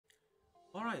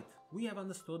All right, we have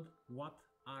understood what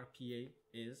RPA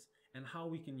is and how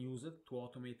we can use it to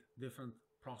automate different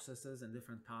processes and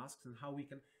different tasks, and how we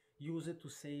can use it to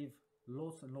save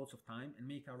loads and loads of time and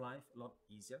make our life a lot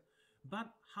easier. But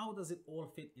how does it all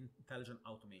fit in intelligent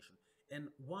automation? And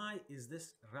why is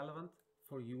this relevant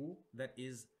for you that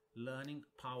is learning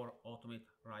Power Automate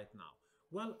right now?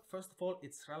 Well, first of all,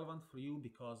 it's relevant for you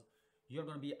because you're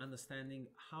going to be understanding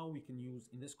how we can use,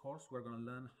 in this course, we're going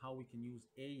to learn how we can use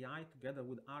AI together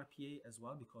with RPA as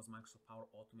well, because Microsoft Power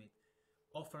Automate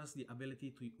offers the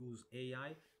ability to use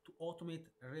AI to automate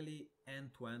really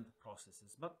end-to-end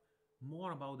processes. But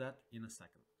more about that in a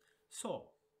second. So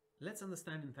let's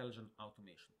understand intelligent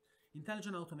automation.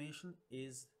 Intelligent automation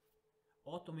is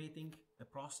automating a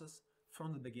process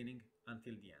from the beginning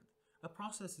until the end. A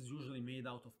process is usually made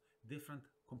out of different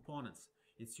components.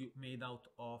 It's made out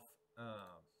of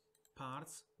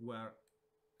parts where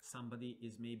somebody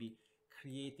is maybe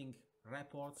creating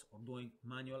reports or doing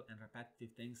manual and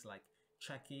repetitive things like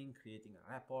checking, creating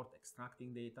a report,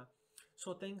 extracting data.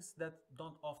 So things that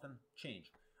don't often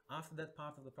change. After that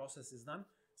part of the process is done,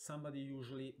 somebody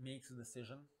usually makes a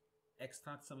decision,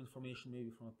 extracts some information maybe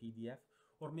from a PDF,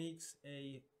 or makes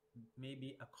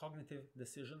maybe a cognitive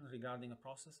decision regarding a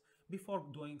process before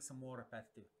doing some more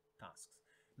repetitive tasks.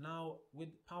 Now, with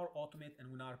Power Automate and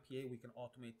with RPA, we can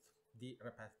automate the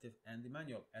repetitive and the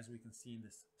manual, as we can see in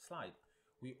this slide.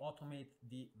 We automate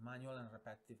the manual and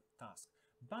repetitive tasks.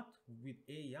 But with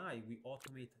AI, we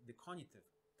automate the cognitive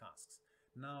tasks.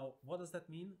 Now, what does that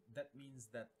mean? That means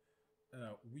that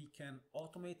we can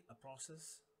automate a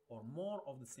process or more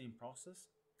of the same process,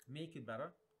 make it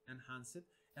better, enhance it,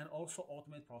 and also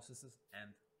automate processes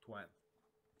end to end.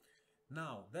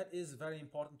 Now, that is very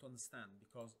important to understand,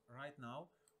 because right now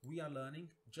we are learning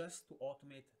just to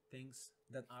automate things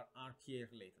that are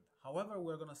RPA related. However,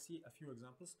 we're going to see a few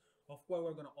examples of where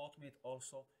we're going to automate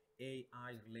also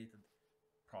AI related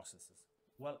processes.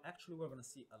 Well, actually, we're going to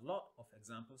see a lot of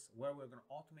examples where we're going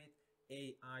to automate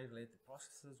AI related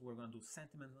processes. We're going to do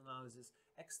sentiment analysis,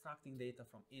 extracting data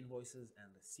from invoices and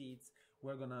receipts.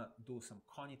 We're going to do some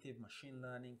cognitive machine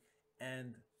learning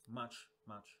and much,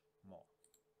 much more.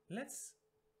 Let's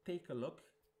take a look,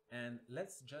 and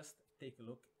let's just take a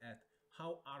look at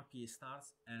how RPA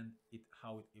starts and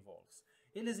how it evolves.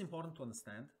 It is important to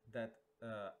understand that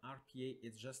RPA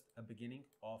is just a beginning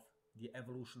of the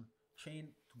evolution chain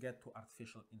to get to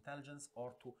artificial intelligence,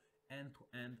 or to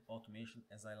end-to-end automation,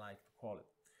 as I like to call it.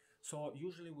 So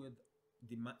usually with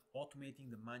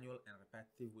automating the manual and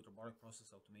repetitive with robotic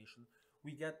process automation,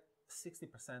 we get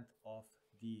 60% of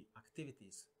the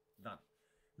activities done.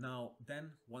 Now,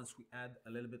 then once we add a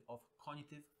little bit of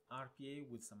cognitive RPA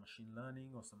with some machine learning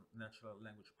or some natural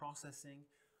language processing,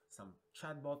 some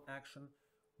chatbot action,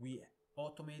 we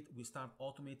start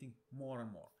automating more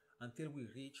and more until we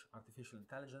reach artificial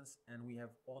intelligence, and we have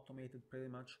automated pretty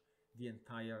much the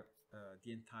entire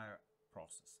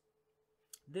process.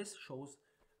 This shows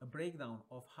a breakdown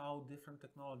of how different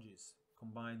technologies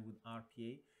combined with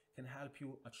RPA can help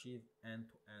you achieve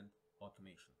end-to-end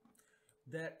automation.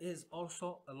 There is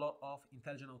also a lot of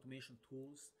intelligent automation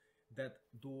tools that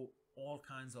do all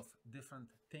kinds of different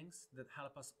things that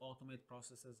help us automate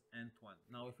processes end to end.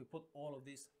 Now, if we put all of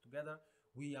this together,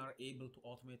 we are able to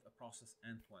automate a process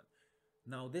end to end.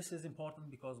 Now, this is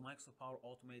important because Microsoft Power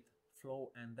Automate,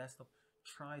 Flow, and Desktop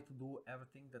try to do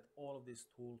everything that all of these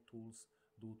tools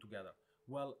do together.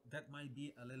 Well, that might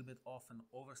be a little bit of an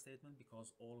overstatement,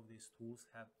 because all of these tools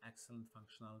have excellent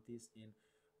functionalities in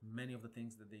many of the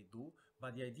things that they do.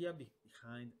 But the idea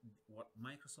behind what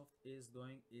Microsoft is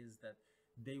doing is that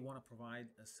they want to provide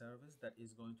a service that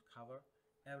is going to cover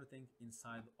everything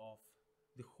inside of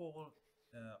the whole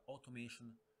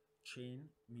automation chain,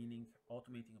 meaning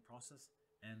automating a process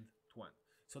end to end.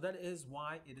 So that is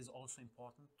why it is also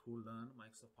important to learn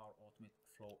Microsoft Power Automate,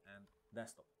 Flow, and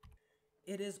Desktop.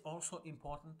 It is also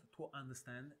important to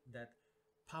understand that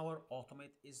Power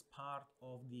Automate is part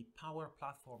of the Power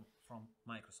Platform from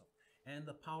Microsoft. And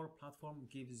the Power Platform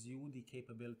gives you the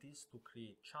capabilities to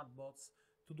create chatbots,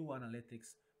 to do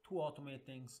analytics, to automate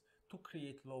things, to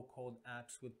create low-code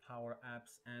apps with Power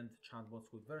Apps, and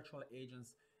chatbots with virtual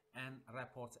agents, and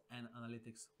reports and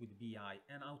analytics with BI,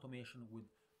 and automation with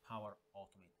Power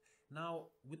Automate. Now,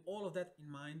 with all of that in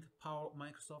mind,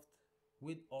 Microsoft,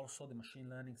 with also the machine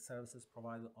learning services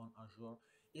provided on Azure,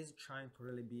 is trying to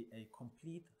really be a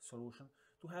complete solution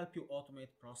to help you automate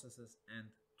processes end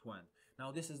to end.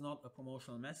 Now, this is not a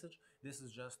promotional message. This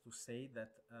is just to say that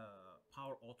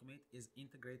Power Automate is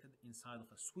integrated inside of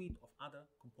a suite of other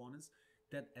components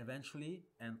that eventually,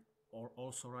 or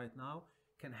also right now,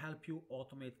 can help you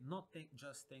automate not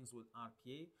just things with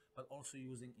RPA, but also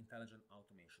using intelligent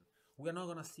automation. We are not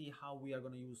going to see how we are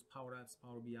going to use Power Apps,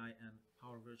 Power BI, and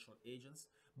Power Virtual Agents,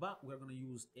 but we're going to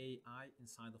use AI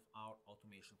inside of our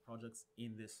automation projects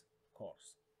in this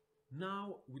course.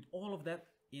 Now, with all of that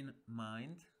in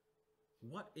mind,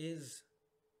 what is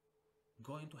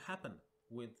going to happen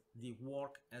with the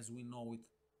work as we know it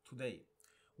today?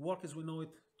 Work as we know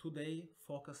it today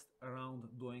focused around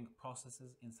doing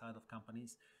processes inside of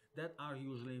companies that are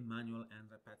usually manual and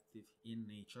repetitive in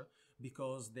nature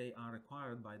because they are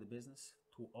required by the business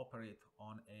to operate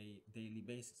on a daily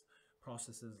basis.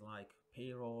 Processes like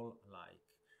payroll, like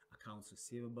accounts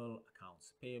receivable,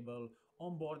 accounts payable,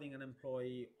 onboarding an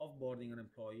employee, offboarding an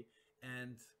employee,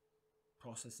 and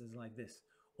processes like this.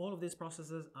 All of these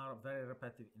processes are very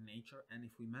repetitive in nature, and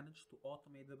if we manage to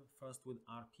automate them first with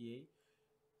RPA,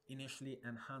 initially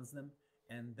enhance them,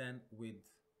 and then with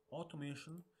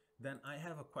automation, then I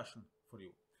have a question for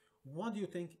you. What do you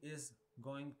think is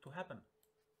going to happen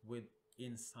with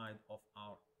inside of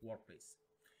our workplace?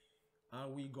 Are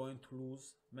we going to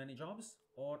lose many jobs,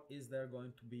 or is there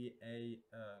going to be a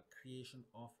creation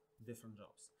of different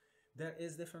jobs? There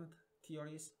is different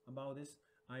theories about this.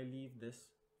 I leave this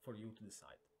for you to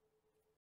decide.